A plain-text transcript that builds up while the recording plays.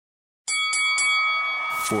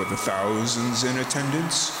For the thousands in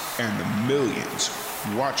attendance and the millions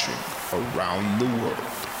watching around the world,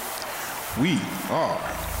 we are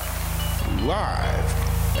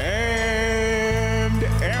live and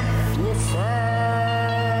amplified.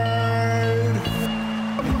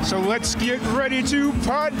 So let's get ready to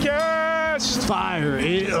podcast. Fire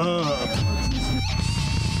it up.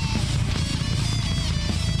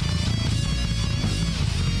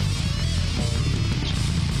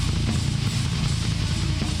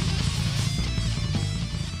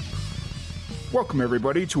 Welcome,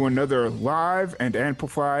 everybody, to another live and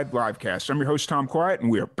amplified livecast. I'm your host, Tom Quiet, and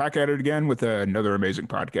we are back at it again with another amazing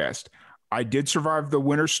podcast. I did survive the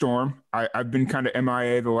winter storm. I've been kind of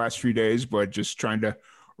MIA the last few days, but just trying to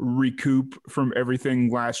recoup from everything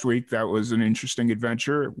last week. That was an interesting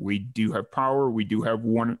adventure. We do have power. We do have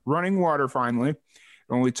running water finally. It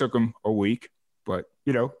only took them a week, but,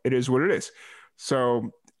 you know, it is what it is.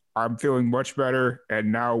 So I'm feeling much better,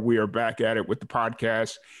 and now we are back at it with the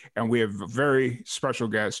podcast, and we have a very special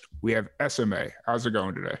guest. We have Esemae. How's it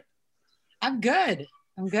going today? I'm good.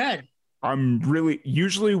 I'm really,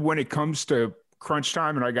 usually when it comes to crunch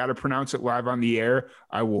time and I got to pronounce it live on the air,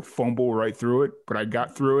 I will fumble right through it, but I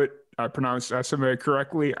got through it. I pronounced Esemae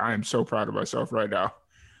correctly. I am so proud of myself right now.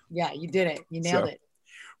 Yeah, you did it. You nailed it.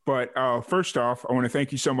 But first off, I want to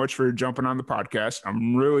thank you so much for jumping on the podcast.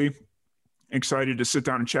 I'm really excited to sit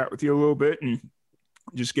down and chat with you a little bit and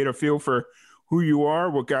just get a feel for who you are,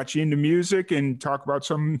 what got you into music, and talk about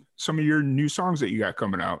some of your new songs that you got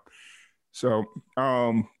coming out. So,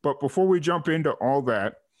 but before we jump into all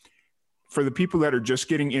that, for the people that are just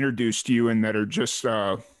getting introduced to you and that are just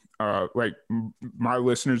like my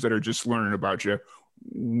listeners that are just learning about you,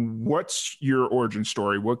 what's your origin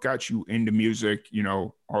story? What got you into music? You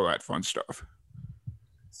know, all that fun stuff.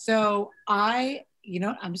 So I'm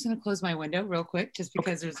just going to close my window real quick just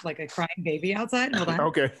because there's like a crying baby outside. Hold on.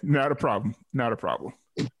 Okay. Not a problem.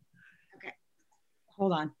 Okay.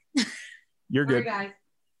 Hold on. You're good. Sorry, guys.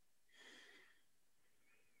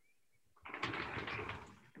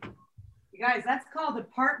 You guys, that's called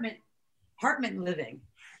apartment living.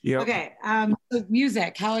 Yeah. Okay. So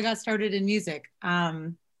music, how I got started in music.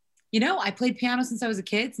 I played piano since I was a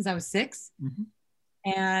kid, since I was 6. Mm-hmm.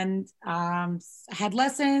 And I had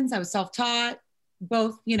lessons. I was self-taught.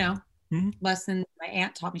 Both, lessons. My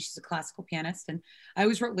aunt taught me. She's a classical pianist, and I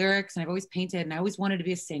always wrote lyrics, and I've always painted, and I always wanted to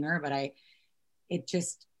be a singer, but I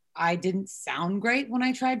didn't sound great when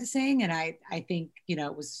I tried to sing. And I think,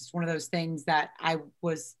 it was just one of those things that I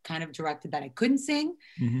was kind of directed that I couldn't sing.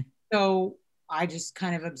 Mm-hmm. So I just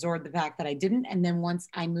kind of absorbed the fact that I didn't. And then once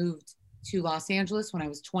I moved to Los Angeles when I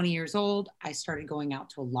was 20 years old, I started going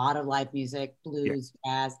out to a lot of live music, blues,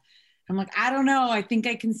 jazz. I'm like, I don't know. I think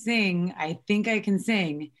I can sing. And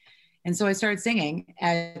so I started singing.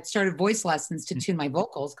 I started voice lessons to tune my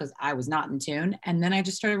vocals because I was not in tune. And then I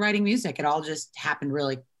just started writing music. It all just happened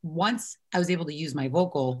really. Once I was able to use my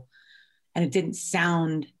vocal and it didn't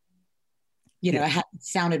sound, it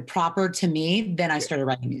sounded proper to me, then I started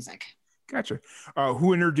writing music. Gotcha.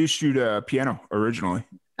 Who introduced you to piano originally?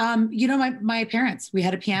 My parents. We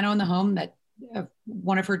had a piano in the home that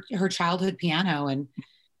one of her childhood piano, and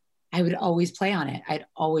I would always play on it. I'd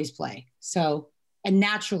always play. So, and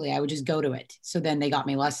naturally I would just go to it. So then they got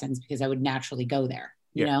me lessons because I would naturally go there,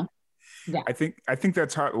 you know? Yeah. I think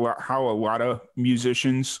that's how a lot of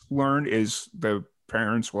musicians learn is the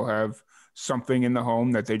parents will have something in the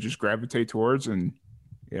home that they just gravitate towards, and,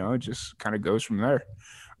 it just kind of goes from there.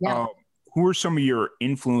 Yeah. Who are some of your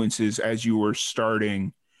influences as you were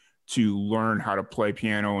starting to learn how to play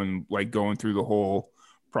piano and like going through the whole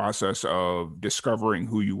process of discovering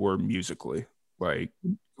who you were musically? I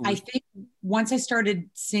think once I started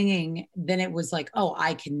singing, then it was like, oh,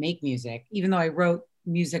 I can make music. Even though I wrote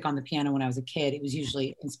music on the piano when I was a kid, it was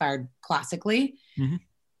usually inspired classically. Mm-hmm.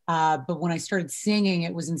 But when I started singing,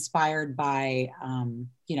 it was inspired by,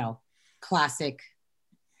 classic.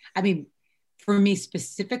 I mean, for me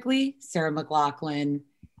specifically, Sarah McLachlan,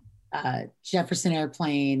 Jefferson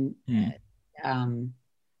Airplane,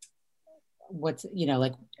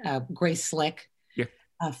 Grace Slick,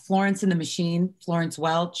 Florence and the Machine, Florence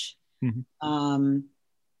Welch, mm-hmm.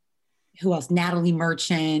 Who else? Natalie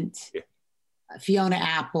Merchant, Fiona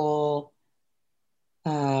Apple.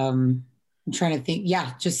 I'm trying to think.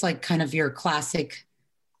 Yeah, just like kind of your classic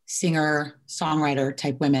singer, songwriter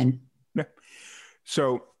type women. Yeah.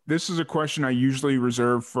 So this is a question I usually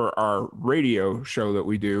reserve for our radio show that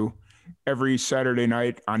we do every Saturday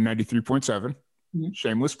night on 93.7. Mm-hmm.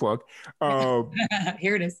 Shameless plug.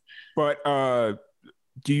 Here it is. But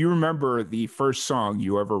do you remember the first song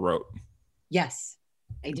you ever wrote? Yes,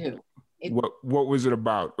 I do. What was it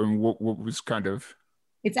about? And what was kind of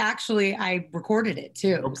It's actually, I recorded it too.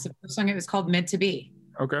 It Okay. was the first song. It was called Meant to Be.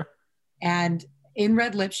 Okay. And in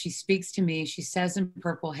Red Lips, she speaks to me. She says in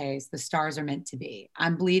Purple Haze, the stars are meant to be.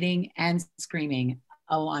 I'm bleeding and screaming.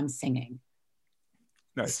 Oh, I'm singing.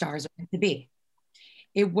 The Nice. stars are meant to be.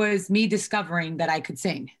 It was me discovering that I could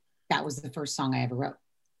sing. That was the first song I ever wrote.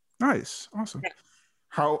 Nice. Awesome. Yeah.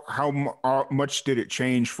 How much did it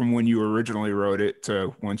change from when you originally wrote it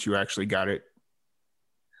to once you actually got it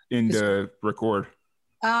into record?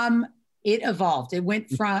 Um, it evolved. It went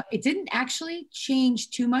from, it didn't actually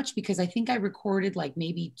change too much because I think I recorded like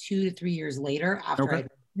maybe 2 to 3 years later after Okay. I'd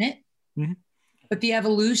written it. Mhm. But the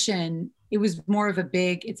evolution, it was more of a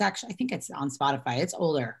big, it's actually, I think it's on Spotify. It's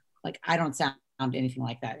older. Like I don't sound anything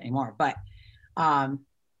like that anymore. But um,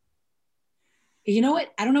 you know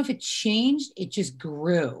what? I don't know if it changed, it just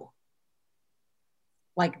grew.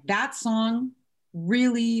 Like that song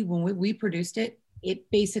really, when we produced it,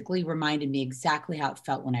 it basically reminded me exactly how it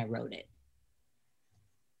felt when I wrote it.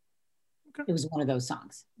 Okay. It was one of those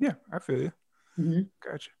songs. Yeah, I feel you. Mm-hmm.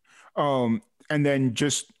 Gotcha. And then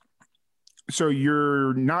just so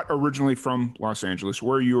you're not originally from Los Angeles.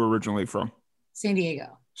 Where are you originally from? San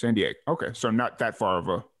Diego. San Diego. Okay, so not that far of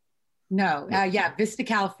a No, yeah, Vista,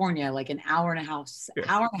 California, like an yeah. hour and a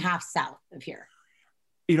half south of here.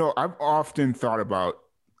 I've often thought about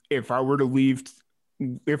if I were to leave,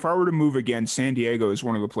 if I were to move again, San Diego is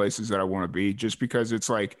one of the places that I want to be just because it's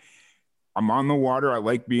like I'm on the water. I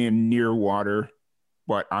like being near water,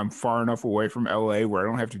 but I'm far enough away from LA where I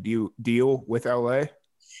don't have to deal with LA.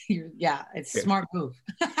 Yeah, it's a Yeah. smart move.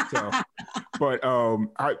 So, but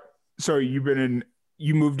so you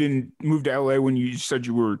moved to LA when you said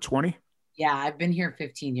you were 20? Yeah, I've been here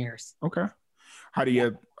 15 years. Okay. How do Yeah.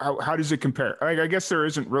 you how does it compare? Like, I guess there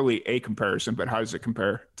isn't really a comparison, but how does it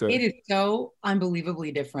compare to? It is so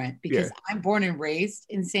unbelievably different Yeah. because I'm born and raised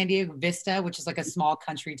in San Diego Vista, which is like a small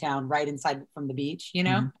country town right inside from the beach, you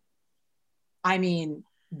know? Mhm. I mean,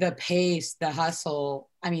 the pace, the hustle.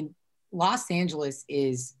 I mean, Los Angeles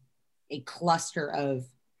is a cluster of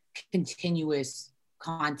continuous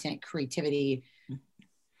content, creativity,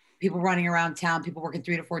 people running around town, people working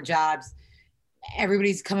 3 to 4 jobs.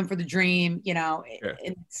 Everybody's coming for the dream, you know, Yeah.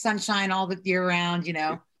 sunshine all the year round, you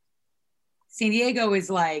know. San Diego is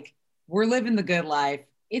like, we're living the good life.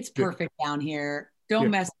 It's Yeah. perfect down here. Don't Yeah.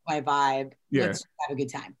 mess with my vibe. Yeah. Let's have a good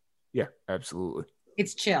time. Yeah, absolutely.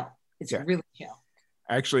 It's chill. It's Yeah. really chill.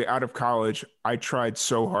 Actually, out of college, I tried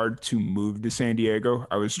so hard to move to San Diego.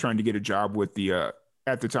 I was trying to get a job with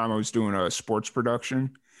at the time I was doing a sports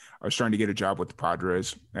production. I was trying to get a job with the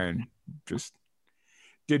Padres and just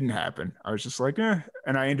didn't happen. I was just like, and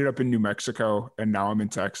I ended up in New Mexico and now I'm in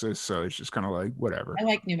Texas. So it's just kind of like, whatever. I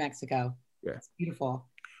like New Mexico. Yeah. It's beautiful.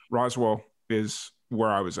 Roswell is where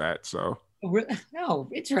I was at. So No,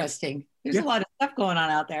 interesting. There's yeah. a lot of stuff going on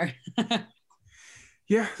out there.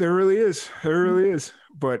 Yeah, there really is. There really is.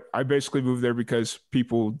 But I basically moved there because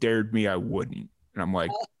people dared me I wouldn't. And I'm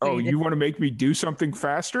like, So oh, you did you want to make me do something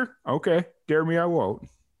faster? Okay. Dare me I won't.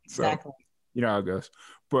 So, exactly. you know how it goes.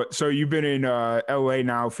 But so you've been in LA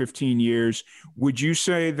now 15 years. Would you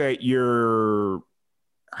say that you're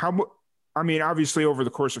how much? I mean, obviously, over the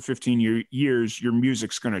course of 15 years, your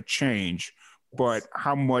music's going to change. But Yes.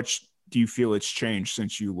 how much do you feel it's changed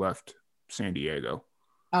since you left San Diego?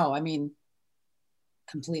 Oh, I mean,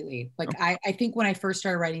 completely. Like I think when I first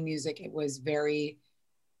started writing music, it was very,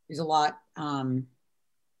 there's a lot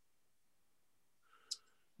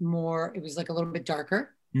more, it was like a little bit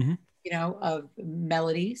darker, Mm-hmm. you know, of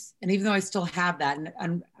melodies. And even though I still have that,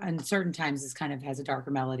 and certain times this kind of has a darker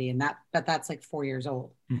melody, and but that's like 4 years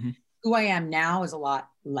old. Mm-hmm. Who I am now is a lot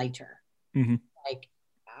lighter. Mm-hmm. Like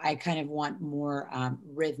I kind of want more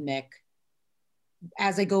rhythmic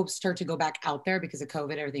as I start to go back out there because of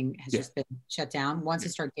COVID, everything has Yeah. just been shut down. Once I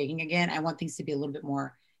start gigging again, I want things to be a little bit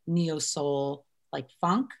more neo soul, like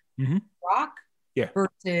funk, Mm-hmm. rock, Yeah.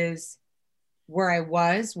 versus where I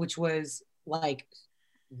was, which was like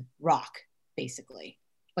rock, basically,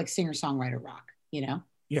 like singer songwriter rock, you know?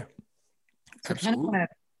 Yeah. So Absolutely.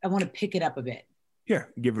 I want to pick it up a bit. Yeah.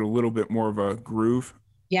 Give it a little bit more of a groove.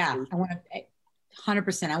 Yeah, I want to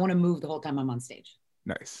 100%. I want to move the whole time I'm on stage.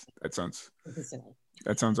 Nice. Consistently.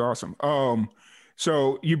 That sounds awesome.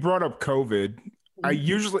 So you brought up COVID.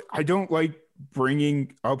 I don't like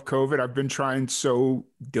bringing up COVID. I've been trying so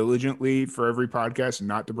diligently for every podcast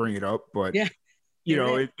not to bring it up, but Yeah,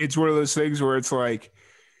 it's one of those things where it's like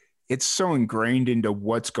it's so ingrained into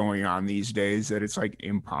what's going on these days that it's like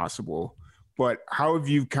impossible. But how have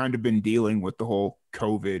you kind of been dealing with the whole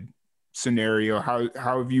COVID scenario? How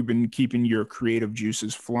have you been keeping your creative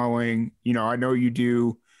juices flowing? I know you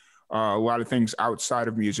do a lot of things outside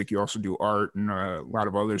of music. You also do art and a lot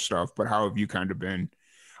of other stuff. But how have you kind of been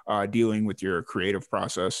dealing with your creative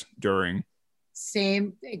process during?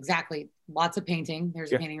 Same, exactly. Lots of painting.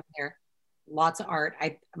 There's a Yeah. painting right there. Lots of art.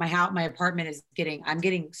 My house, my apartment is I'm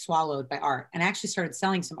getting swallowed by art. And I actually started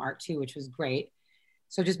selling some art too, which was great.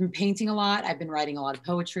 So I've just been painting a lot. I've been writing a lot of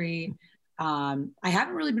poetry. I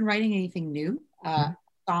haven't really been writing anything new,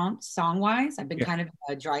 Mhm. song wise. I've been Yeah. kind of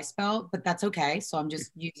a dry spell, but that's okay. So I'm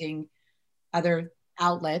just using other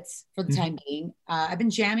outlets for the Mhm. time being. I've been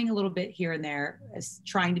jamming a little bit here and there,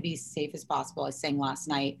 trying to be as safe as possible. I sang last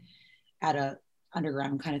night at a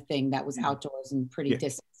underground kind of thing that was outdoors and pretty Yeah.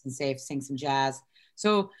 distance and safe, sing some jazz.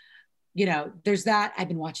 So, there's that. I've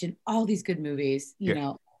been watching all these good movies,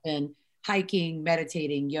 Yeah. and hiking,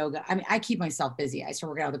 meditating, yoga. I mean, I keep myself busy. I start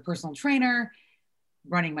working out with a personal trainer,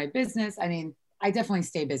 running my business. I mean, I definitely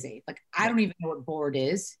stay busy. Like, I Yeah. don't even know what bored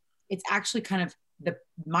is. It's actually kind of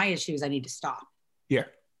my issue is I need to stop. Yeah. Yeah.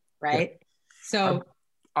 Right. I've, So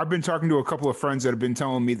I've been talking to a couple of friends that have been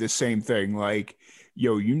telling me the same thing. Like,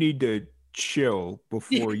 yo, you need to chill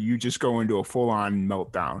before you just go into a full on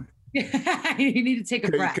meltdown. you need to take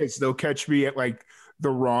a breath. Because they'll catch me at like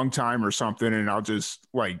the wrong time or something, and I'll just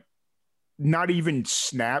like not even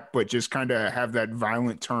snap, but just kind of have that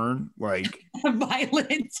violent turn. Like, A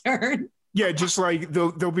violent turn. yeah, just like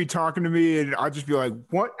they'll be talking to me, and I'll just be like,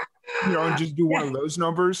 "What?" And just do one Yeah. of those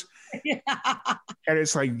numbers, Yeah. and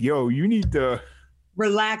it's like, "Yo, you need to,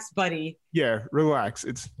 Relax, buddy. yeah, relax."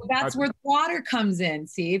 It's That's not, where the water comes in.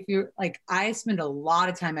 See, if you're like, I spend a lot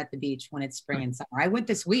of time at the beach when it's spring and summer. I went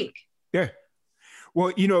this week. yeah.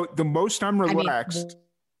 Well, the most I'm I mean, relaxed.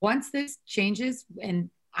 once this changes, and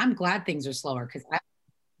I'm glad things are slower because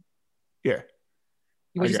Yeah,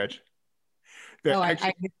 you I were just, got you. oh, The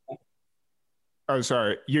actually, I oh,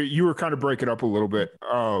 sorry, you were kind of breaking up a little bit.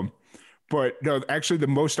 But no, actually, the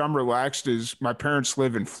most I'm relaxed is my parents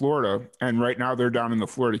live in Florida, and right now they're down in the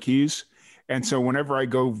Florida Keys. And so whenever I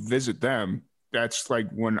go visit them, that's like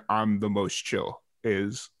when I'm the most chill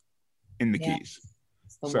is in the yeah, Keys.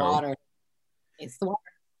 it's the So, water. It's the water.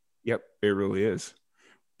 yep, it really is.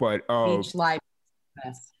 But Beach life.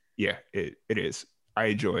 Best. yeah, it is. I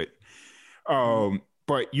enjoy it. Mhm.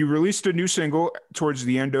 But you released a new single towards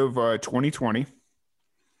the end of 2020.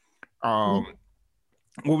 Um,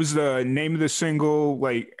 what was the name of the single?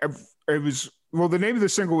 Like it was well, the name of the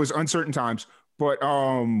single was Uncertain Times, but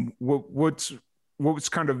what was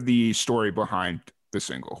kind of the story behind the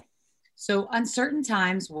single? So Uncertain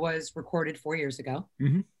Times was recorded 4 years ago.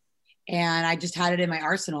 Mm-hmm. And I just had it in my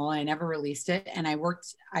arsenal and I never released it. And I wrote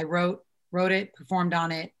it, performed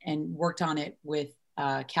on it, and worked on it with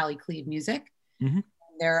Callie Cleve Music.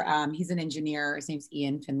 Mm-hmm. He's an engineer. His name's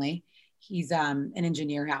Ian Finley. He's an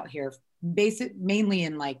engineer out here, mainly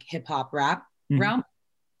in like hip hop rap Mm-hmm. realm.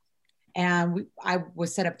 And I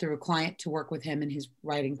was set up through a client to work with him and his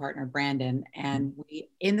writing partner Brandon. And we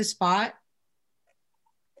in the spot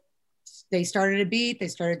they started a beat, they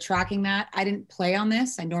started tracking that. I didn't play on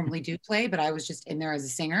this. I normally do play, but I was just in there as a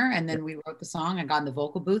singer. And then we wrote the song. I got in the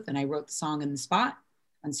vocal booth and I wrote the song in the spot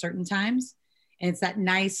Uncertain Times. And it's that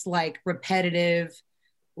nice, like repetitive,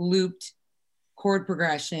 looped chord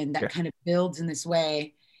progression that Yeah. kind of builds in this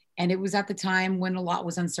way. And it was at the time when a lot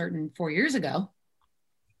was uncertain 4 years ago.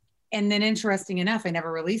 And then interesting enough, I never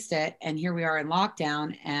released it. And here we are in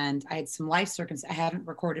lockdown and I had some life circumstances. I haven't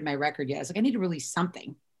recorded my record yet. I was like, I need to release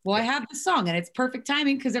something. Well, I Yeah. have this song and it's perfect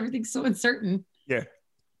timing because everything's so uncertain. Yeah.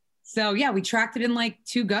 So yeah, we tracked it in like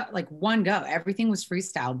one go. Everything was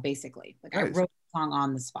freestyled basically. Like I Nice. wrote the song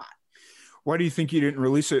on the spot. Why do you think you didn't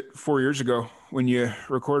release it 4 years ago when you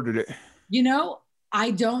recorded it?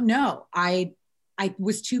 I don't know. I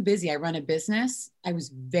was too busy. I run a business. I was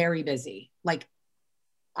very busy. Like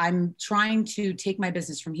I'm trying to take my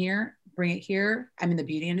business from here, bring it here. I'm in the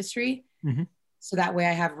beauty industry. Mm-hmm. So that way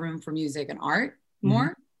I have room for music and art more.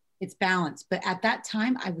 Mm-hmm. It's balanced. But at that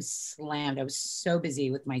time I was slammed. I was so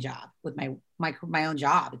busy with my job, with my own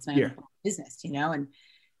job. It's my own business, and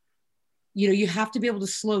you have to be able to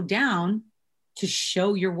slow down to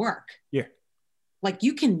show your work. Yeah. Like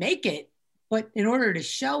you can make it, but in order to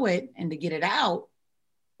show it and to get it out,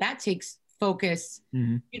 that takes focus.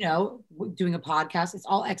 Mm-hmm. Doing a podcast, it's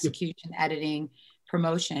all execution, editing,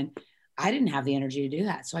 promotion. I didn't have the energy to do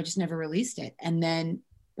that. So I just never released it. And then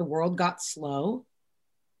the world got slow.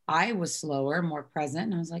 I was slower, more present.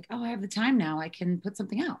 And I was like, oh, I have the time now. I can put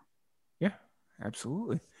something out. Yeah,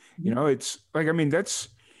 absolutely. Mm-hmm. It's like, I mean, that's,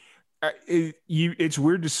 it's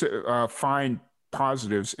weird to find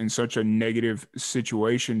positives in such a negative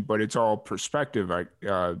situation, but it's all perspective, like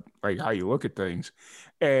how you look at things,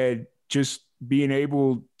 and just being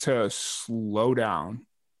able to slow down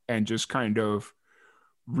and just kind of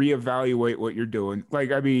reevaluate what you're doing.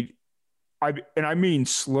 Like, I mean, I mean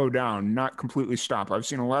slow down, not completely stop. I've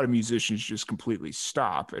seen a lot of musicians just completely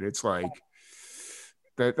stop, and it's like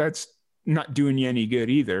that's not doing you any good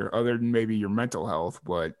either, other than maybe your mental health.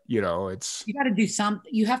 But it's You got to do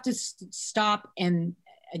something. You have to stop and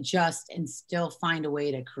adjust and still find a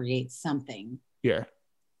way to create something. yeah,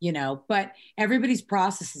 But everybody's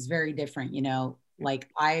process is very different. Like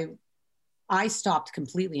I stopped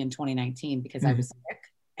completely in 2019 because I mm-hmm. was sick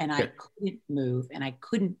and I Yeah, couldn't move and I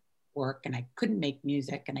couldn't work and I couldn't make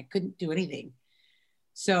music and I couldn't do anything.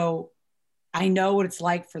 So I know what it's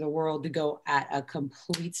like for the world to go at a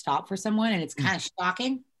complete stop for someone, and it's kind of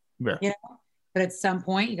shocking, yeah, but at some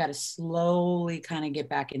point you got to slowly kind of get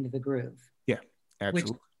back into the groove, yeah, which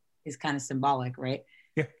absolutely, is kind of symbolic, right?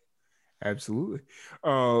 yeah, absolutely.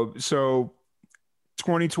 So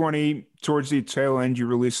 2020, towards the tail end, you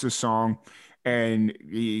released this song, and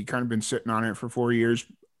you kind of been sitting on it for 4 years.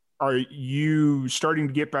 Are you starting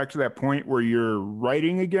to get back to that point where you're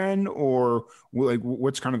writing again, or like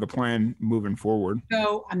what's kind of the plan moving forward?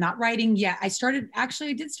 So I'm not writing yet. I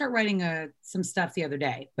did start writing some stuff the other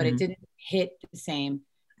day, but it Mhm. didn't hit the same.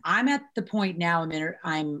 I'm at the point now,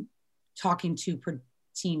 I'm talking to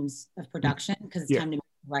teams of production because it's Yeah. time to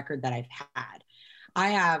make a record that I've had. I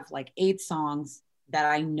have like 8 songs that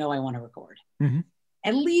I know I want to record. Hmm.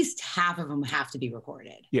 At least half of them have to be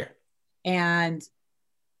recorded. Yeah. And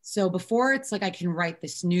so before it's like I can write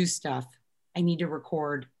this new stuff, I need to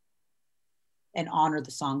record and honor the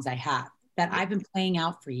songs I have that I've been playing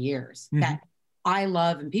out for years Hmm. that I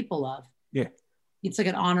love and people love. Yeah. It's like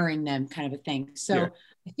an honoring them kind of a thing. So Yeah.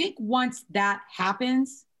 I think once that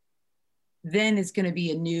happens, then it's going to be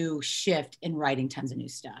a new shift in writing tons of new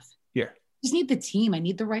stuff. Yeah. Just need the team. I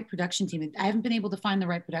need the right production team. I haven't been able to find the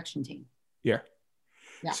right production team. Yeah.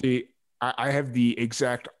 Yeah. See, I have the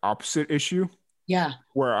exact opposite issue Yeah.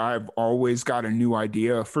 where I've always got a new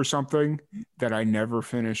idea for something that I never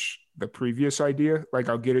finish the previous idea. Like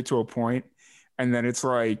I'll get it to a point, and then it's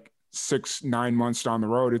like 6, 9 months down the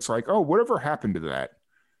road. It's like, oh, whatever happened to that?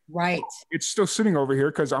 Right. It's still sitting over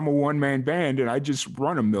here because I'm a one-man band and I just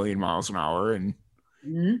run a million miles an hour. And,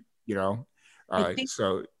 Mm-hmm. you know, I think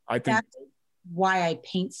so I think, that's why I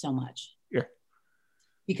paint so much, yeah,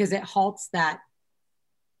 because it halts that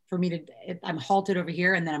for me I'm halted over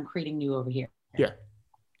here and then I'm creating new over here. yeah,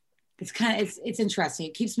 It's kind of, it's interesting.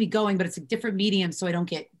 It keeps me going, but it's a different medium. So I don't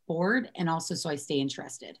get bored. And also so I stay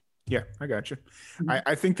interested. yeah, I got you. Mm-hmm.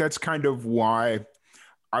 I think that's kind of why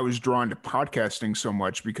I was drawn to podcasting so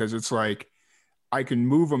much, because it's like I can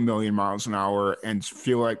move a million miles an hour and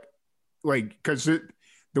feel because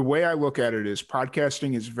the way I look at it is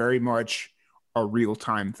podcasting is very much a real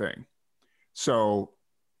time thing. So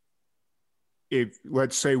if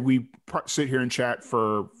let's say we sit here and chat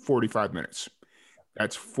for 45 minutes,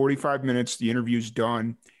 that's 45 minutes. The interview's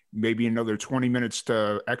done. Maybe another 20 minutes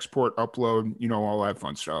to export, upload, all that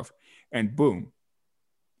fun stuff. And boom,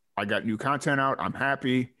 I got new content out. I'm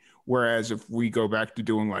happy. Whereas if we go back to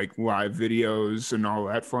doing like live videos and all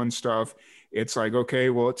that fun stuff, it's like, okay,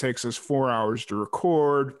 well, it takes us 4 hours to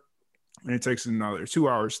record and it takes another 2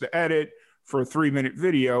 hours to edit. For a 3-minute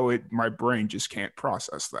video, my brain just can't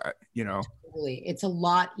process that, Totally. It's a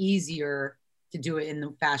lot easier to do it in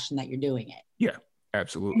the fashion that you're doing it. Yeah,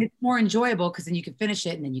 absolutely. And it's more enjoyable because then you can finish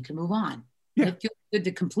it and then you can move on. Yeah. And it feels good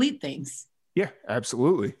to complete things. Yeah,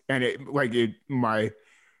 absolutely. And my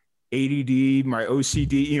ADD, my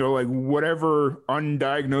OCD, like whatever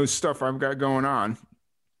undiagnosed stuff I've got going on,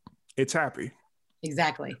 it's happy.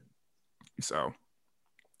 Exactly. So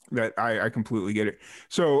that I completely get it.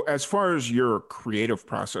 So as far as your creative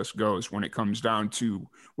process goes, when it comes down to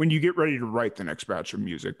when you get ready to write the next batch of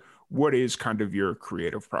music, what is kind of your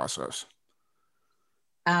creative process?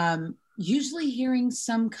 Usually hearing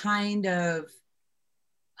some kind of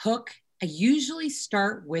hook. I usually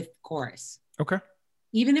start with chorus. Okay.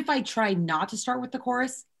 Even if I try not to start with the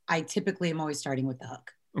chorus, I typically am always starting with the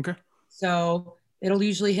hook. Okay. So it'll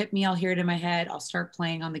usually hit me. I'll hear it in my head. I'll start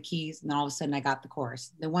playing on the keys. And then all of a sudden I got the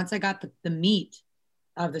chorus. Then once I got the meat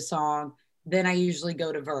of the song, then I usually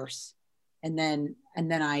go to verse. And then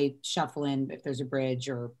I shuffle in if there's a bridge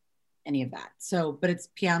or any of that. So, but it's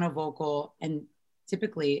piano, vocal, and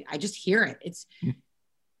typically I just hear it. It's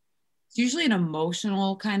usually an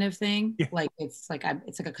emotional kind of thing. Yeah. Like it's like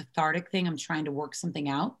a cathartic thing. I'm trying to work something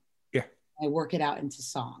out. Yeah. I work it out into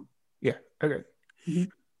song. Yeah. Okay.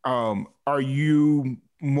 Mm-hmm. Are you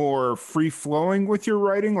more free flowing with your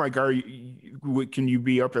writing? Like, can you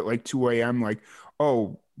be up at like 2 a.m. like,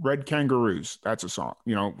 oh, Red Kangaroos, that's a song,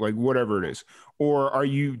 like whatever it is? Or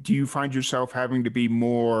do you find yourself having to be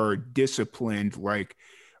more disciplined? Like,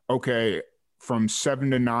 okay, from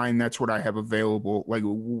 7 to 9, that's what I have available. Like,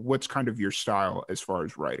 what's kind of your style as far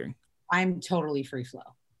as writing? I'm totally free flow.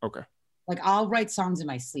 Okay. Like I'll write songs in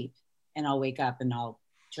my sleep and I'll wake up and I'll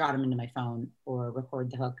jot them into my phone or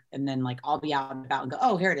record the hook. And then like I'll be out and about and go,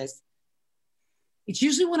 oh, here it is. It's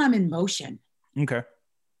usually when I'm in motion. Okay.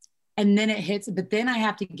 And then it hits, but then I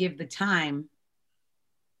have to give the time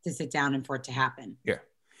to sit down and for it to happen. Yeah.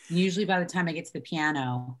 Usually by the time I get to the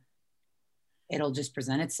piano, it'll just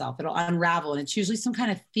present itself. It'll unravel. And it's usually some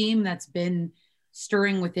kind of theme that's been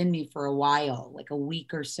stirring within me for a while, like a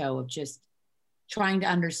week or so of just trying to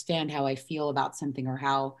understand how I feel about something or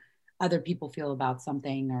how other people feel about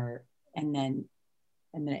something, or and then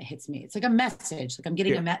it hits me. It's like a message. Like I'm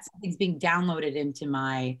getting a message, something's being downloaded into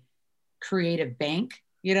my creative bank,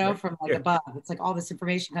 you know, from like above. It's like all this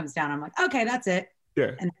information comes down. I'm like, okay, that's it.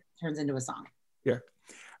 Yeah. And it turns into a song. Yeah.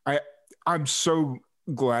 I'm so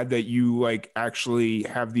glad that you like actually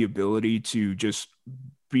have the ability to just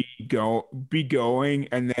be going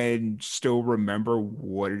and then still remember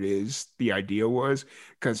what it is the idea was,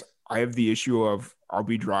 because I have the issue of I'll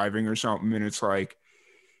be driving or something and it's like,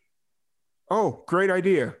 oh, great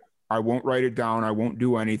idea. I won't write it down. I won't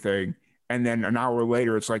do anything. And then an hour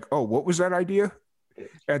later, it's like, oh, what was that idea?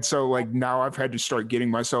 And so like now I've had to start getting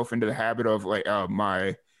myself into the habit of like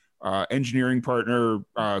my engineering partner,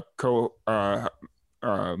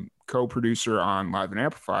 co-producer on Live and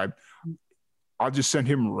Amplified. I'll just send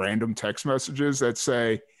him random text messages that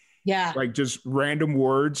say, like just random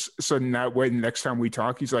words. So in that way, the next time we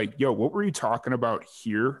talk, he's like, yo, what were you talking about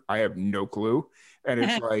here? I have no clue. And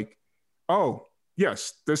it's like, oh,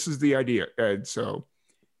 yes, this is the idea. And so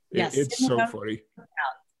it's so funny.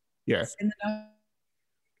 Yeah.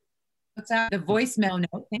 The voicemail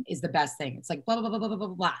note thing is the best thing. It's like blah, blah, blah, blah, blah, blah,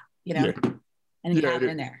 blah, you know, and you have it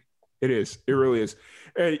in there. It is. It really is.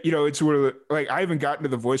 You know, it's one of the, like, I haven't gotten to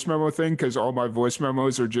the voice memo thing because all my voice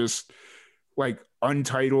memos are just like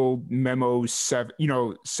untitled memo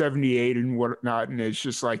 78 and whatnot. And it's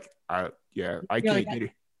just like, I can't get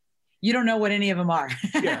it. You don't know what any of them are.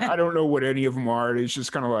 I don't know what any of them are. It's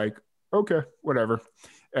just kind of like, okay, whatever.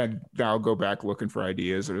 And now I'll go back looking for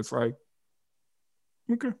ideas and it's like,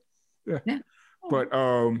 okay. Yeah. But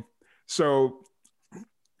so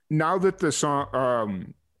now that the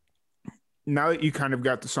song now that you kind of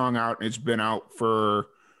got the song out and it's been out for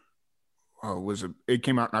it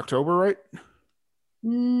came out in October, right?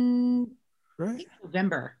 Right.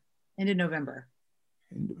 November. End of November.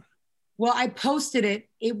 Well, I posted it.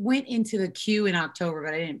 It went into the queue in October,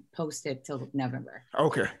 but I didn't post it till November.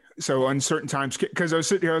 Okay. So uncertain times, because I was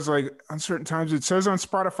sitting here, I was like, uncertain times. It says on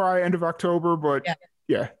Spotify end of October, but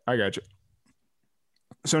yeah, I got you.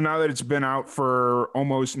 So now that it's been out for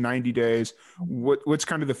almost 90 days, what's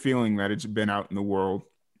kind of the feeling that it's been out in the world?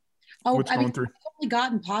 I've totally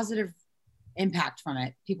gotten positive impact from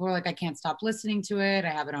it. People are like, I can't stop listening to it. I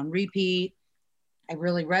have it on repeat. I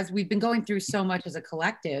really we've been going through so much as a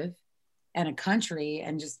collective and a country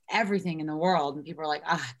and just everything in the world. And people are like,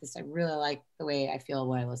 I really like the way I feel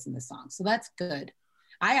when I listen to this song. So that's good.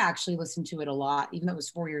 I actually listened to it a lot, even though it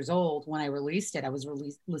was 4 years old. When I released it, I was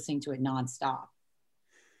listening to it nonstop.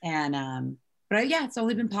 And, but it's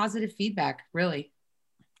only been positive feedback, really.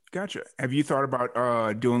 Gotcha. Have you thought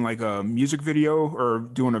about doing like a music video or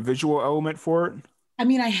doing a visual element for it? I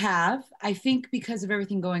mean, I have. I think because of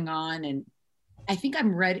everything going on, and I think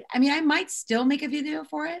I'm ready. I mean, I might still make a video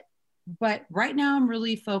for it, but right now I'm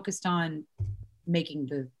really focused on making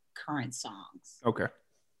the current songs. Okay.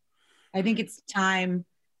 I think it's time.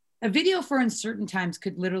 A video for uncertain times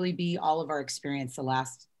could literally be all of our experience the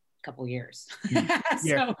last couple years.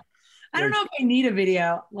 So I don't know if I need a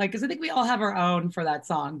video, like, because I think we all have our own for that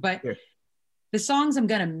song, but the songs I'm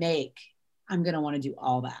going to make, I'm going to want to do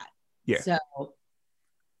all that. So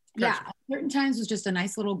certain times was just a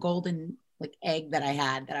nice little golden like egg that I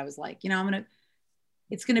had that I was like,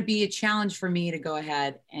 it's going to be a challenge for me to go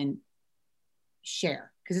ahead and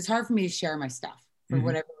share, because it's hard for me to share my stuff for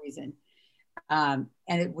whatever reason. And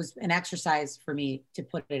it was an exercise for me to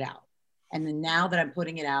put it out. And then now that I'm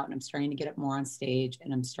putting it out and I'm starting to get it more on stage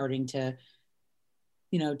and I'm starting to,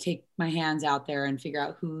 take my hands out there and figure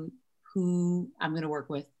out who I'm going to work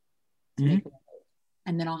with to make it.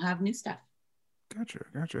 And then I'll have new stuff.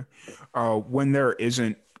 Gotcha. When there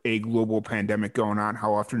isn't a global pandemic going on,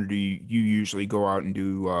 how often do you usually go out and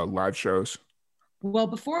do live shows? Well,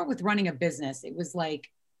 before, with running a business, it was like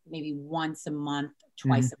maybe once a month,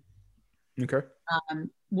 twice a month. Okay.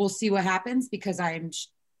 We'll see what happens, because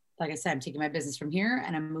like I said, I'm taking my business from here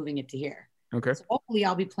and I'm moving it to here. Okay. So hopefully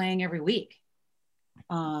I'll be playing every week.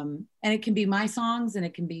 And it can be my songs and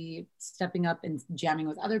it can be stepping up and jamming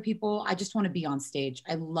with other people. I just want to be on stage.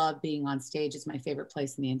 I love being on stage. It's my favorite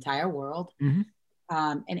place in the entire world. Mm-hmm.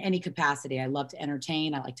 In any capacity. I love to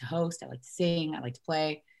entertain. I like to host. I like to sing. I like to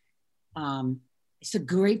play. It's a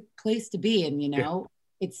great place to be. And,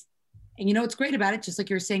 it's what's great about it, just like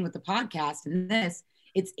you were saying with the podcast and this,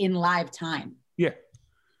 it's in live time. Yeah.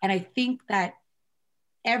 And I think that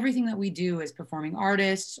everything that we do as performing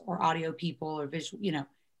artists or audio people or visual,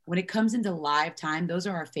 when it comes into live time, those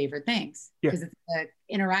are our favorite things because it's the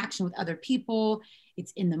interaction with other people.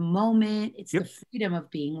 It's in the moment. It's the freedom of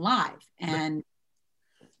being live. And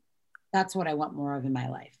that's what I want more of in my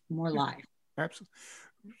life, more live. Absolutely.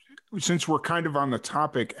 Since we're kind of on the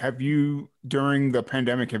topic, during the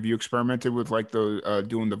pandemic, have you experimented with like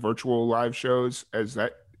doing the virtual live shows? Has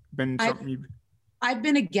that been something I've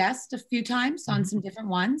been a guest a few times on some different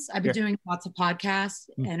ones. I've been doing lots of podcasts,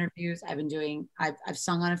 interviews. I've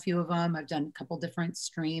sung on a few of them. I've done a couple different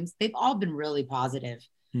streams. They've all been really positive,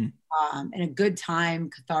 and a good time,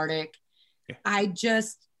 cathartic. Yeah.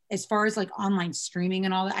 As far as like online streaming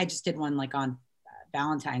and all that, I just did one like on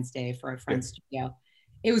Valentine's Day for a friend's studio.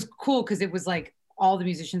 It was cool because it was like all the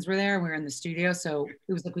musicians were there and we were in the studio. So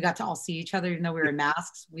it was like we got to all see each other, even though we were in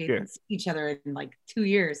masks. We didn't see each other in like 2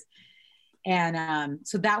 years. And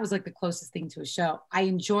so that was like the closest thing to a show. I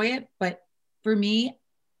enjoy it, but for me,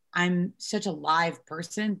 I'm such a live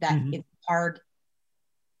person that it's hard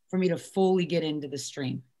for me to fully get into the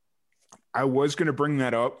stream. I was going to bring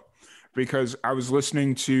that up because I was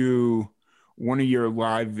listening to one of your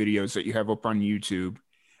live videos that you have up on YouTube.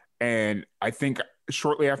 And I think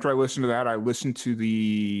shortly after I listened to that, I listened to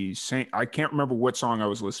the same, I can't remember what song I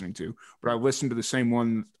was listening to, but I listened to the same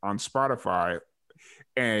one on Spotify,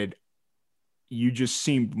 and you just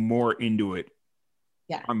seemed more into it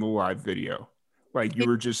on the live video. Like you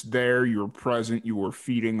were just there, you were present, you were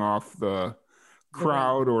feeding off the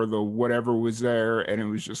crowd or the whatever was there. And it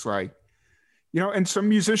was just like, and some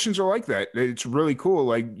musicians are like that. It's really cool.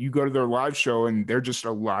 Like you go to their live show and they're just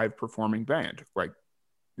a live performing band. Like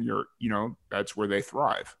that's where they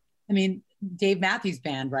thrive. I mean, Dave Matthews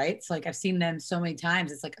Band, right? It's like I've seen them so many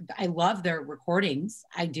times. It's like I love their recordings.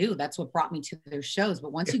 I do. That's what brought me to their shows.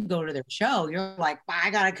 But once you go to their show, you're like, I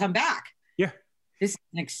gotta come back. Yeah. This is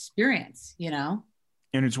an experience,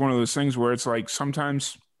 And it's one of those things where it's like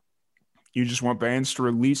sometimes you just want bands to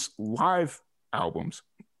release live albums.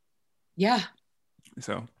 Yeah.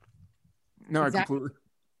 So no, exactly.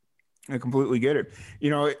 I completely get it.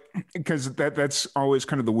 Because that's always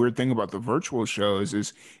kind of the weird thing about the virtual shows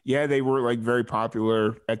is, they were like very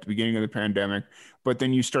popular at the beginning of the pandemic, but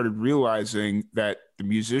then you started realizing that the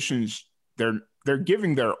musicians, they're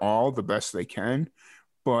giving their all the best they can,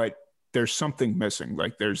 but there's something missing.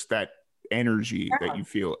 Like there's that energy that you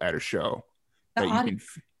feel at a show that you can.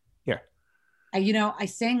 I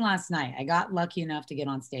sang last night. I got lucky enough to get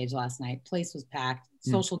on stage last night. Place was packed,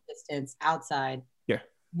 social distance, outside. Yeah.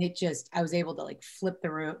 I was able to like flip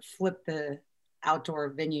the outdoor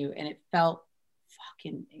venue, and it felt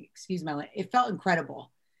it felt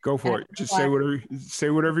incredible. Go for it. Just say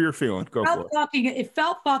whatever you're feeling. Go for it. It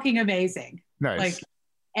felt fucking amazing. Nice.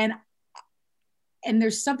 Like, and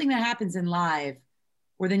there's something that happens in live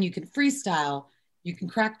where then you can freestyle, you can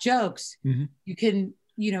crack jokes, you can,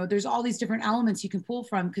 there's all these different elements you can pull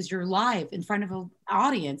from because you're live in front of an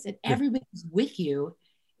audience and everybody's with you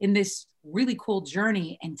in this really cool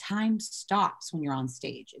journey, and time stops when you're on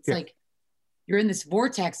stage. It's like you're in this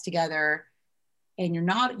vortex together and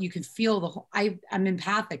you can feel the whole, I'm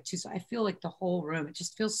empathic too. So I feel like the whole room, it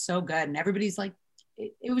just feels so good. And everybody's like,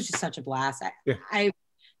 it was just such a blast. I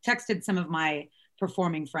texted some of my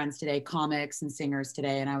performing friends today, comics and singers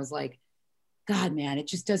today. And I was like, God, man, it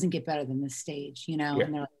just doesn't get better than the stage, And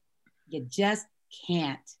they're like, you just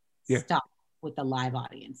can't stop with the live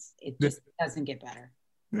audience. It just doesn't get better.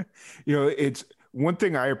 It's one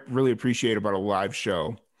thing I really appreciate about a live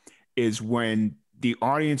show is when the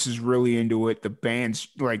audience is really into it, the band's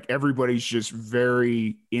like everybody's just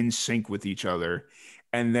very in sync with each other,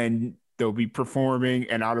 and then they'll be performing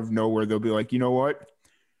and out of nowhere they'll be like, you know what,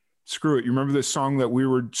 screw it, you remember this song that we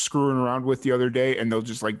were screwing around with the other day? And they'll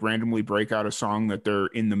just like randomly break out a song that they're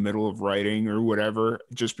in the middle of writing or whatever,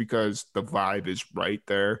 just because the vibe is right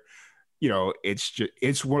there.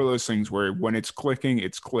 It's one of those things where when it's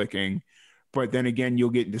clicking, but then again,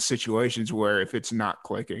 you'll get into situations where if it's not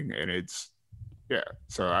clicking and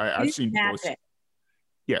so I've seen magic. Both.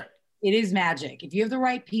 Yeah. It is magic. If you have the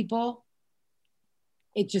right people,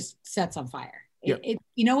 it just sets on fire. You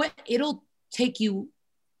know what? It'll take you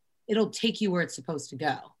where it's supposed to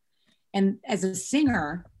go. And as a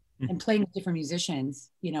singer, and playing with different musicians,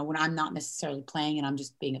 you know, when I'm not necessarily playing and I'm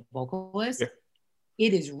just being a vocalist, Yeah.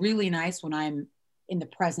 it is really nice when I'm in the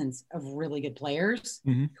presence of really good players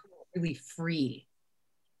who are really free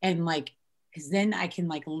and like, because then I can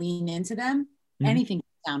like lean into them. Anything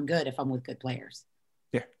can sound good if I'm with good players.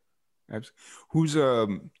 Yeah. Absolutely. Who's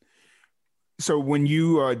so when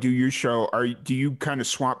you do your show, do you kind of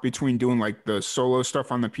swap between doing like the solo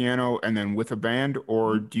stuff on the piano and then with a band,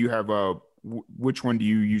 or do you have which one do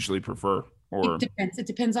you usually prefer? It Or depends. It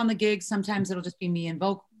depends on the gig. Sometimes it'll just be me and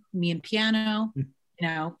piano, you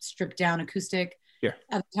know, stripped down acoustic. yeah,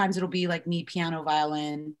 Other times it'll be like me, piano,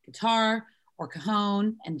 violin, guitar, or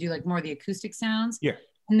cajon, and do like more of the acoustic sounds. yeah.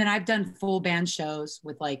 And then I've done full band shows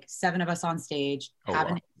with like 7 of us on stage. Oh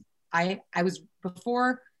wow. I was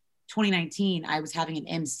before 2019. I was having an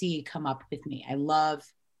MC come up with me. I love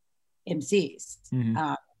MCs.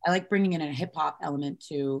 I like bringing in a hip hop element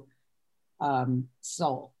to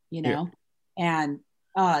soul, you know, and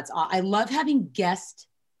I love having guest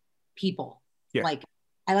people. Yeah. Like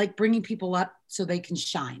I like bringing people up so they can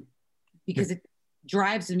shine because it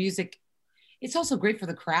drives the music. It's also great for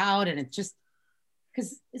the crowd, and it's just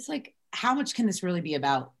because it's like, how much can this really be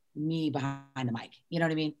about me behind the mic? You know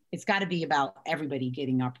what I mean? It's got to be about everybody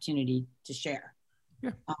getting an opportunity to share.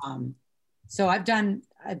 Yeah. So I've done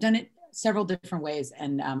it several different ways,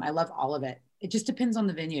 and I love all of it. It just depends on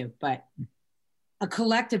the venue, but a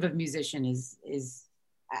collective of musicians is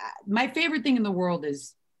my favorite thing in the world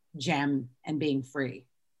is jam and being free.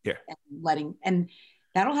 Yeah. And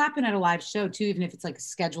that'll happen at a live show too, even if it's like a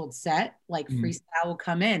scheduled set, like freestyle will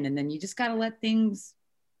come in, and then you just got to let things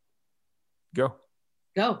go.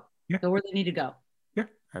 Go Yeah. Go where they need to go. Yeah,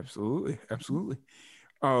 absolutely. Absolutely.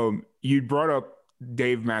 You brought up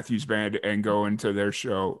Dave Matthews Band and going to their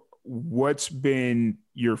show. What's been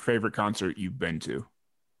your favorite concert you've been to?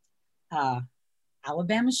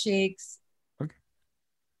 Alabama Shakes, Okay.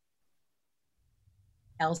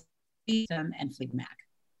 LC and Fleetwood Mac.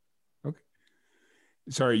 Okay.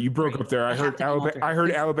 Sorry, you broke up there. I heard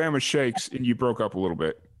Alabama Shakes, and you broke up a little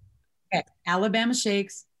bit. Okay. Alabama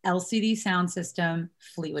Shakes, LCD Sound System,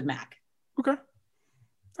 Fleetwood Mac. Okay.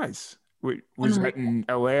 Nice. Wait, was that in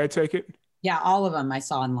LA, I take it? Yeah, all of them I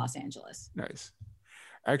saw in Los Angeles. Nice.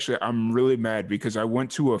 Actually, I'm really mad because I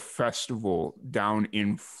went to a festival down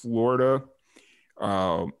in Florida.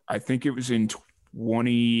 I think it was in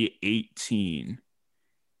 2018,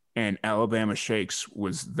 and Alabama Shakes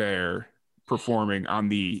was there performing on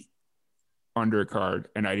the undercard,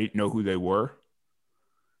 and I didn't know who they were.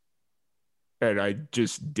 And I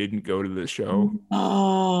just didn't go to the show.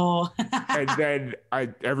 Oh. And then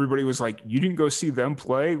everybody was like, you didn't go see them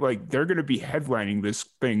play? Like, they're going to be headlining this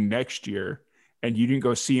thing next year, and you didn't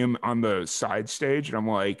go see them on the side stage? And I'm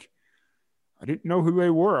like, I didn't know who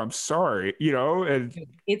they were. I'm sorry, you know? And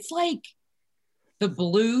it's like the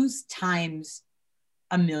blues times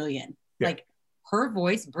a million. Yeah. Like her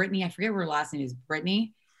voice, Brittany, I forget what her last name is,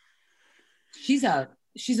 Brittany. She's a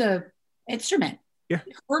instrument. Yeah.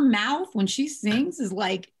 Her mouth when she sings is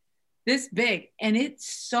like this big, and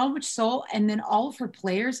it's so much soul. And then all of her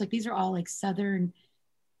players, like these are all like Southern,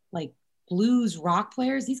 like blues rock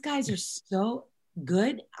players. These guys are so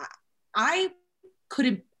good. I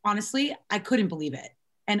couldn't believe it.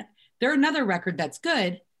 And they're another record that's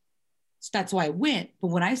good. So that's why I went. But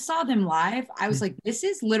when I saw them live, I was like, this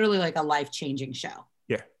is literally like a life-changing show.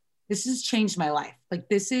 Yeah. This has changed my life. Like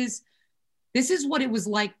this is what it was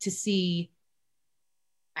like to see,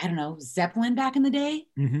 I don't know, Zeppelin back in the day.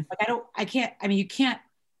 Mm-hmm. Like you can't,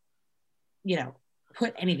 you know,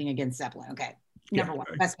 put anything against Zeppelin. Okay. Number one,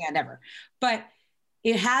 best band ever. But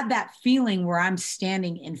it had that feeling where I'm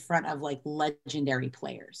standing in front of like legendary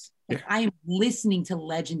players. Like I am listening to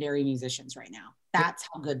legendary musicians right now. That's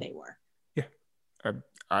how good they were. Yeah.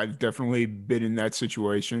 I've definitely been in that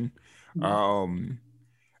situation. Mm-hmm.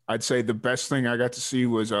 I'd say the best thing I got to see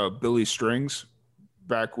was Billy Strings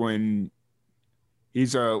back when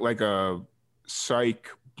he's like a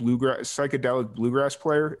psychedelic bluegrass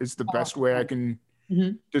player is the best way I can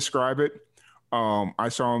describe it. I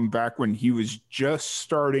saw him back when he was just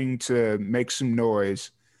starting to make some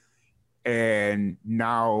noise, and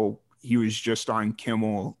now he was just on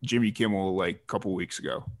Jimmy Kimmel, like a couple weeks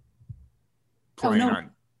ago.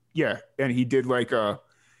 And he did like a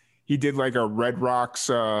Red Rocks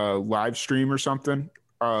live stream or something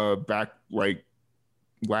back like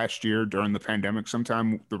last year during the pandemic.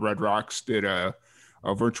 Sometime the Red Rocks did a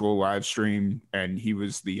virtual live stream, and he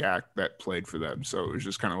was the act that played for them. So it was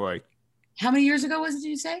just kind of like. How many years ago was it, did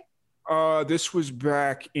you say? This was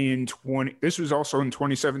back in this was also in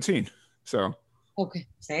 2017. So. Okay.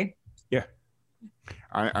 Say. Yeah.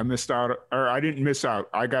 I missed out, or I didn't miss out.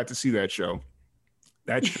 I got to see that show.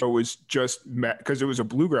 That show was just met because it was a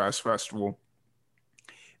bluegrass festival,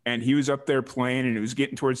 and he was up there playing, and it was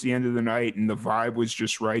getting towards the end of the night, and the vibe was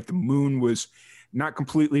just right. The moon was not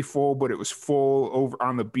completely full, but it was full over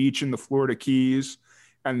on the beach in the Florida Keys,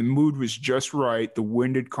 and the mood was just right. The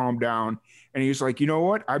wind had calmed down, and he was like, "You know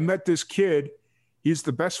what? I met this kid. He's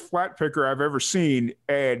the best flat picker I've ever seen,"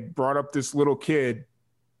 and brought up this little kid,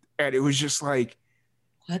 and it was just like,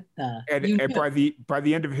 What the? and by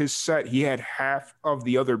the end of his set, he had half of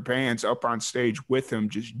the other bands up on stage with him,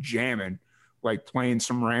 just jamming, like playing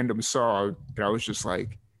some random song. And I was just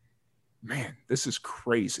like, man, this is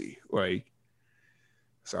crazy. Like,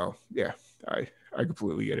 so yeah, I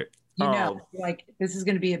completely get it. Like this is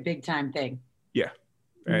going to be a big time thing. Yeah,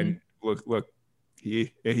 and look,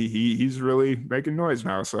 he's really making noise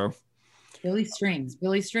now. So Billy Strings.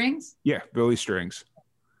 yeah, Billy Strings.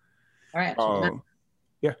 All right.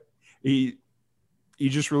 Yeah, he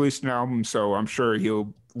just released an album, so I'm sure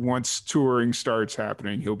he'll, once touring starts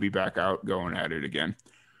happening, he'll be back out going at it again.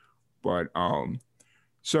 But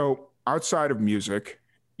so outside of music,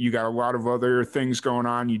 you got a lot of other things going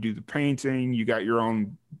on. You do the painting, you got your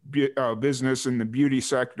own business in the beauty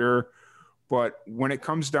sector. But when it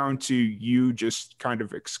comes down to you just kind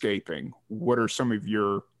of escaping, what are some of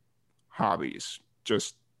your hobbies?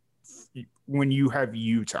 Just when you have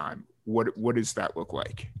you time, what does that look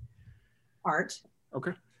like? Art.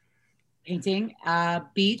 Okay. Painting,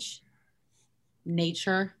 beach,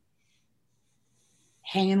 nature,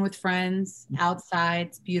 hanging with friends outside.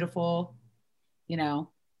 It's beautiful,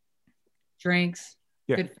 drinks,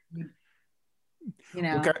 Yeah. good food,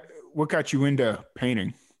 What got you into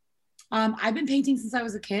painting? I've been painting since I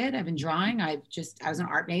was a kid. I've been drawing. I was an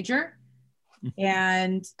art major,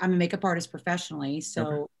 and I'm a makeup artist professionally.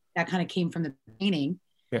 So that kind of came from the painting.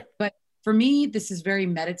 Yeah. But for me, this is very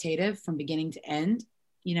meditative from beginning to end.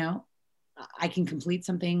 I can complete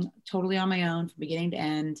something totally on my own from beginning to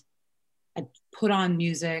end. I put on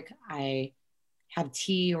music. I have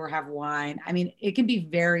tea or have wine. I mean, it can be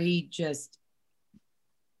very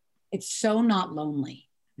it's so not lonely.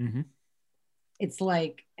 Mm-hmm. It's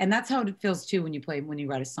like, and that's how it feels too when you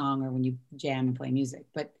write a song or when you jam and play music.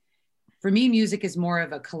 But for me, music is more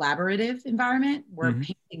of a collaborative environment where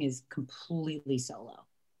painting is completely solo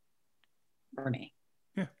for me.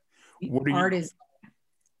 Yeah. Art is.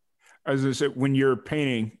 As I said, when you're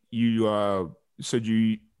painting, you said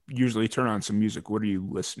you usually turn on some music. What are you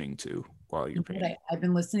listening to while you're painting? I've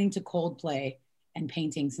been listening to Coldplay and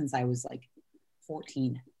painting since I was like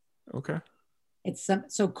 14. Okay. It's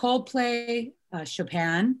so Coldplay,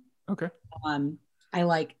 Chopin. Okay. I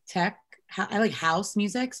like tech. I like house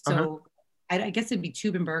music. So I guess it'd be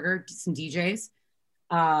Tubenberger, some DJs.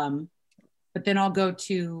 But then I'll go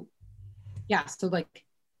to, so like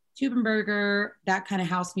Tubenberger, that kind of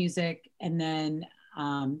house music. And then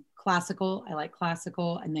classical. I like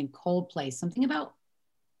classical. And then Coldplay. Something about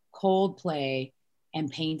Coldplay and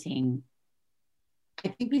painting. I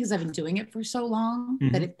think because I've been doing it for so long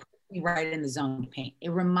that it puts me right in the zone to paint.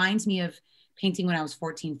 It reminds me of painting when I was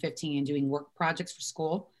 14, 15 and doing work projects for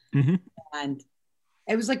school. And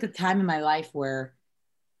it was like the time in my life where,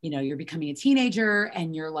 you're becoming a teenager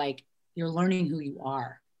and you're learning who you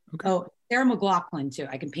are. Okay. Oh, Sarah McLachlan too.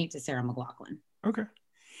 I can paint to Sarah McLachlan. Okay.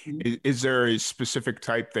 Is there a specific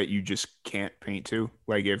type that you just can't paint to?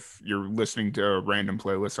 Like if you're listening to a random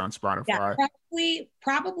playlist on Spotify? Yeah,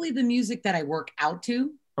 probably the music that I work out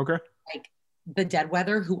to. Okay. Like the Dead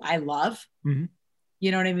Weather, who I love. You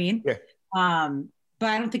know what I mean? Yeah. But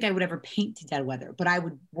I don't think I would ever paint to Dead Weather, but I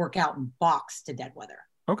would work out and box to Dead Weather.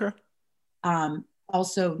 Okay.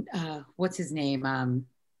 Also, what's his name?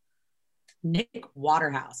 Nick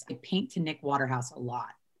Waterhouse. I paint to Nick Waterhouse a lot.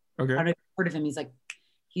 Okay. I don't know if you've heard of him.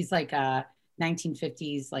 He's like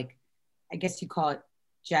 1950s, like I guess you call it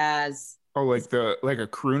jazz. Oh, like a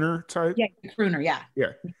crooner type? Yeah, crooner, yeah.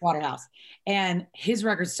 Yeah. Nick Waterhouse. And his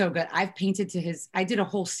record's so good. I've painted to I did a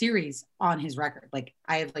whole series on his record. Like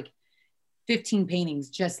I have like 15 paintings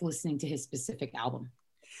just listening to his specific album.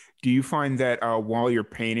 Do you find that while you're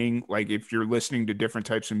painting, like if you're listening to different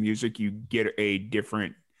types of music, you get a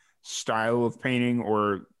different style of painting,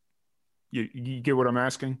 or you get what I'm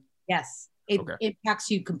asking? Yes. It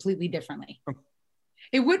impacts you completely differently.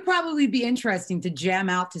 It would probably be interesting to jam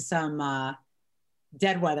out to some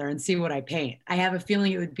Dead Weather and see what I paint. I have a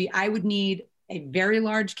feeling I would need a very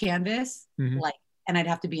large canvas, and I'd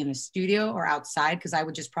have to be in a studio or outside because I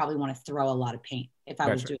would just probably want to throw a lot of paint if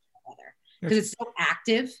I was doing Dead Weather because it's so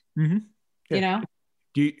active,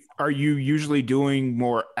 Are you usually doing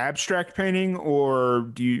more abstract painting, or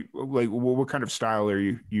do you like what kind of style are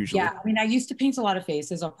you usually? Yeah, I mean, I used to paint a lot of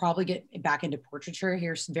faces. I'll probably get back into portraiture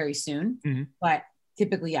here very soon. Hmm. But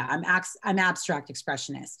typically, yeah, I'm abstract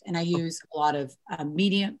expressionist, and I use a lot of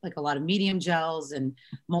medium gels and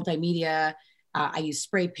multimedia. I use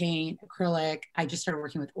spray paint, acrylic. I just started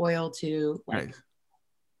working with oil too. Like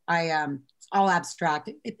Nice. it's all abstract.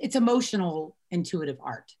 It's emotional, intuitive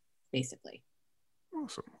art, basically.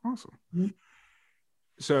 Awesome. Awesome. Mhm.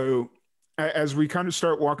 So, as we kind of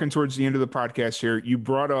start walking towards the end of the podcast here, you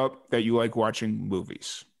brought up that you like watching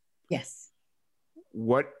movies. Yes.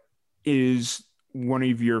 What is one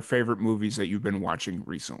of your favorite movies that you've been watching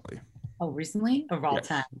recently? Oh, recently of all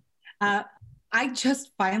time. Yes. Uh, I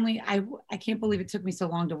just finally, I can't believe it took me so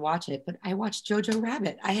long to watch it, but I watched Jojo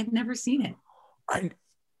Rabbit. I had never seen it. I,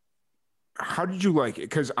 how did you like it?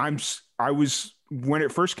 Because I was when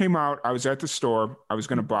it first came out, I was at the store. I was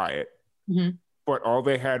going to buy it, Mhm. but all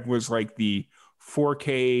they had was like the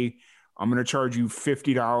 4K. I'm going to charge you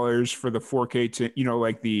 $50 for the 4K to,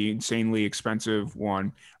 like the insanely expensive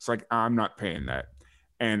one. It's like, I'm not paying that.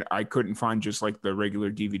 And I couldn't find just like the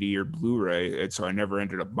regular DVD or Blu-ray. And so I never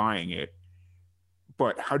ended up buying it.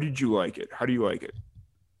 But how did you like it? How do you like it?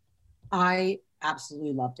 I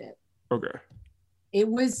absolutely loved it. Okay. It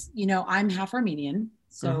was, I'm half Armenian. Uh-huh.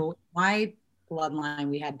 So my bloodline,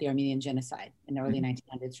 we had the Armenian genocide in the early Mhm.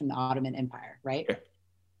 1900s from the Ottoman Empire, right? Yeah.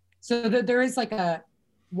 So there is like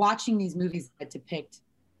watching these movies that depict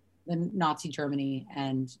the Nazi Germany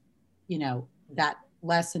and, that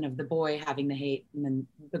lesson of the boy having the hate and then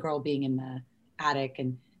the girl being in the attic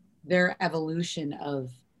and their evolution of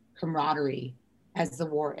camaraderie as the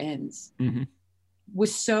war ends Hmm.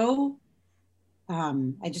 was so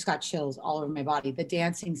I just got chills all over my body. The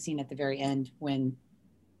dancing scene at the very end when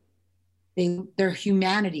their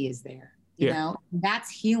humanity is there, Yeah. that's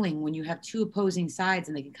healing when you have two opposing sides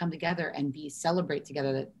and they can come together and celebrate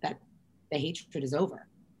together that the hatred is over.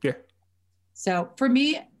 Yeah. So for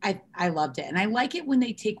me, I loved it. And I like it when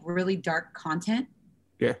they take really dark content.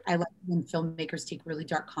 Yeah. I like when filmmakers take really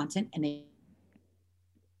dark content and they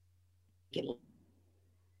get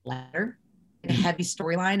lighter, a Hmm. heavy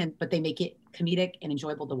storyline, but they make it comedic and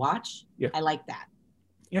enjoyable to watch. Yeah. I like that.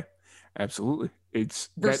 Yeah. Absolutely. It's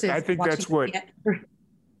that I Versus think watching that's what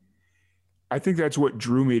I think that's what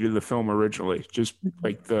drew me to the film originally. Just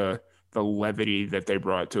like the levity that they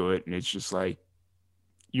brought to it. And it's just like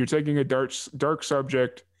you're taking a dark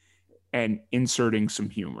subject and inserting some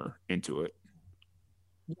humor into it.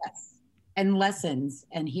 yes, and lessons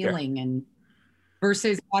and Yeah. healing and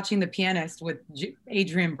versus watching The Pianist with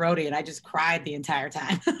Adrian Brody and I just cried the entire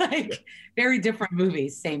time. Yeah. Like very different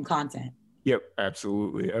movies, same content. Yep.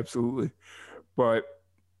 Absolutely. Absolutely. But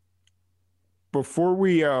before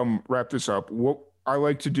we wrap this up, what I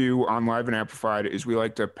like to do on Live and Amplified is we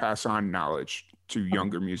like to pass on knowledge to Okay.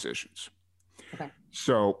 younger musicians. Okay.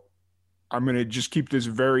 So I'm going to just keep this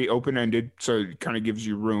very open ended so it kind of gives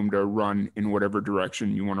you room to run in whatever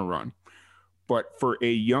direction you want to run. But for a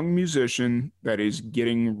young musician that is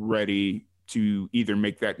getting ready to either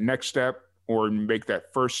make that next step or make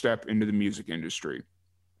that first step into the music industry,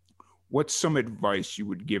 what's some advice you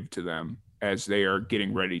would give to them as they are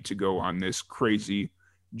getting ready to go on this crazy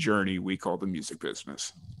journey we call the music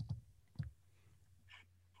business?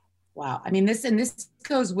 Wow. I mean, this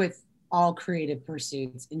goes with all creative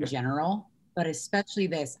pursuits in Yeah. general, but especially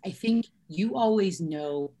this. I think you always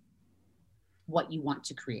know what you want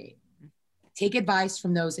to create. Take advice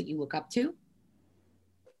from those that you look up to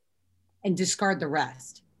and discard the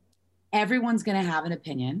rest. Everyone's going to have an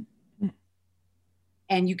opinion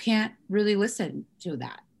and you can't really listen to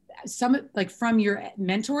that. Some like from your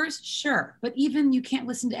mentors, sure, but even you can't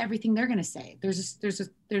listen to everything they're going to say. There's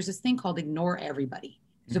this thing called ignore everybody.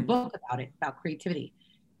 There's a Mhm. book about it, about creativity.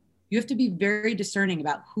 You have to be very discerning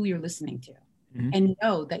about who you're listening to Mhm. and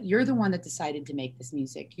know that you're the one that decided to make this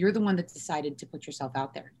music. You're the one that decided to put yourself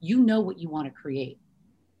out there. You know what you want to create.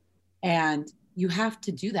 And you have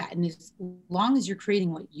to do that. And as long as you're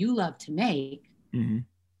creating what you love to make, Mhm.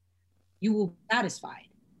 you will be satisfied.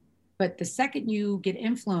 But the second you get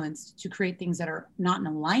influenced to create things that are not in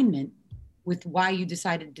alignment with why you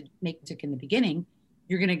decided to make music in the beginning,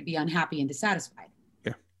 you're going to be unhappy and dissatisfied.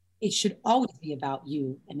 Yeah. It should always be about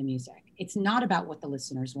you and the music. It's not about what the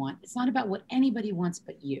listeners want. It's not about what anybody wants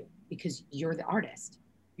but you, because you're the artist,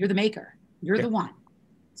 you're the maker, you're Yeah. the one.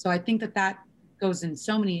 So I think that goes in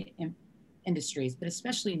so many industries, but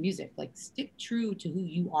especially in music. Like stick true to who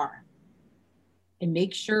you are and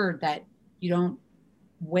make sure that you don't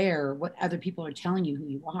wear what other people are telling you who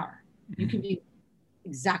you are. You can Mhm. be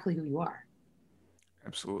exactly who you are.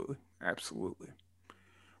 Absolutely. Absolutely.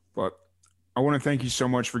 But I want to thank you so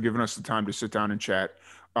much for giving us the time to sit down and chat.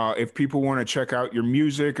 If people want to check out your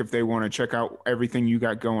music, if they want to check out everything you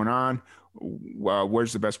got going on,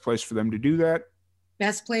 where's the best place for them to do that?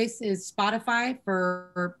 Best place is Spotify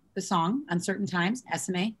for the song Uncertain Times,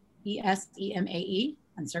 Esemae, Esemae,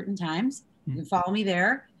 Uncertain Times. You can follow me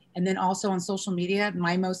there. And then also on social media,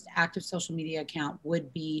 my most active social media account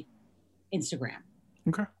would be Instagram.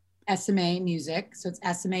 Okay. Esemae Music. So it's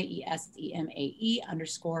Esemae, Esemae_music.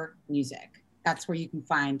 That's where you can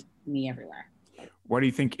find me everywhere. Why do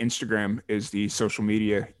you think Instagram is the social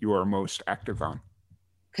media you are most active on?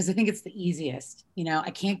 Because I think it's the easiest.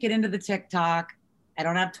 I can't get into the TikTok. I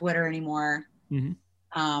don't have Twitter anymore,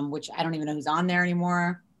 which I don't even know who's on there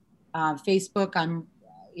anymore. Facebook, I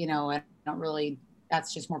don't really,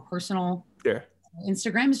 that's just more personal. Yeah.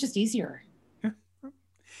 Instagram is just easier. Yeah.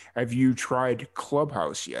 Have you tried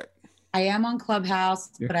Clubhouse yet? I am on Clubhouse,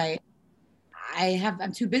 but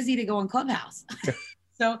I'm too busy to go on Clubhouse. Yeah.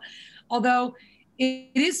 So, although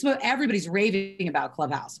it is what everybody's raving about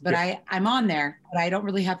Clubhouse, but I'm on there, but I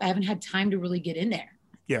haven't had time to really get in there.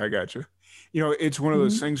 Yeah, I got you. It's one of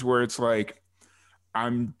those things where it's like,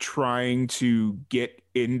 I'm trying to get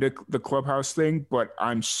into the Clubhouse thing, but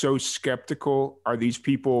I'm so skeptical. Are these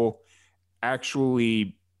people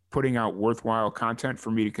actually putting out worthwhile content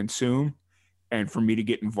for me to consume and for me to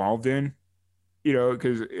get involved in?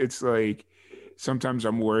 Because it's like, sometimes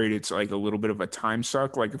I'm worried it's like a little bit of a time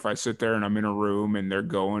suck. Like if I sit there and I'm in a room and they're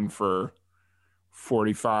going for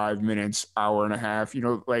 45 minutes, hour and a half,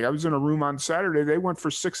 like I was in a room on Saturday, they went for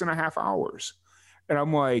 6.5 hours. And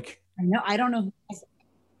I'm like, I don't know.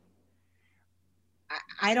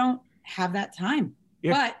 I don't have that time,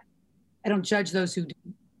 but I don't judge those who do,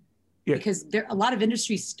 because a lot of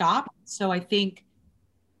industries stop. So I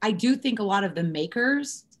do think a lot of the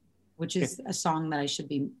makers, which is a song that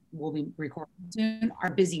will be recording soon, are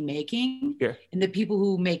busy making. Yeah. And the people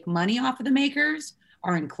who make money off of the makers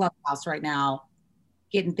are in Clubhouse right now,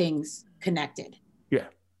 getting things connected. Yeah,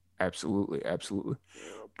 absolutely. Absolutely.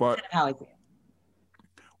 But that's how I feel.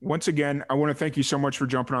 Once again, I want to thank you so much for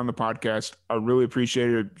jumping on the podcast. I really appreciate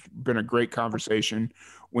it. It's been a great conversation.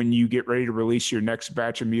 When you get ready to release your next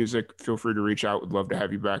batch of music, feel free to reach out. We'd love to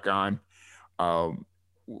have you back on.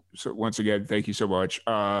 So once again, thank you so much.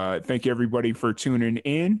 Thank you everybody for tuning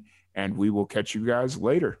in, and we will catch you guys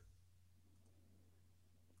later.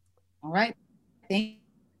 All right. Thank you.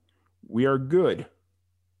 We are good.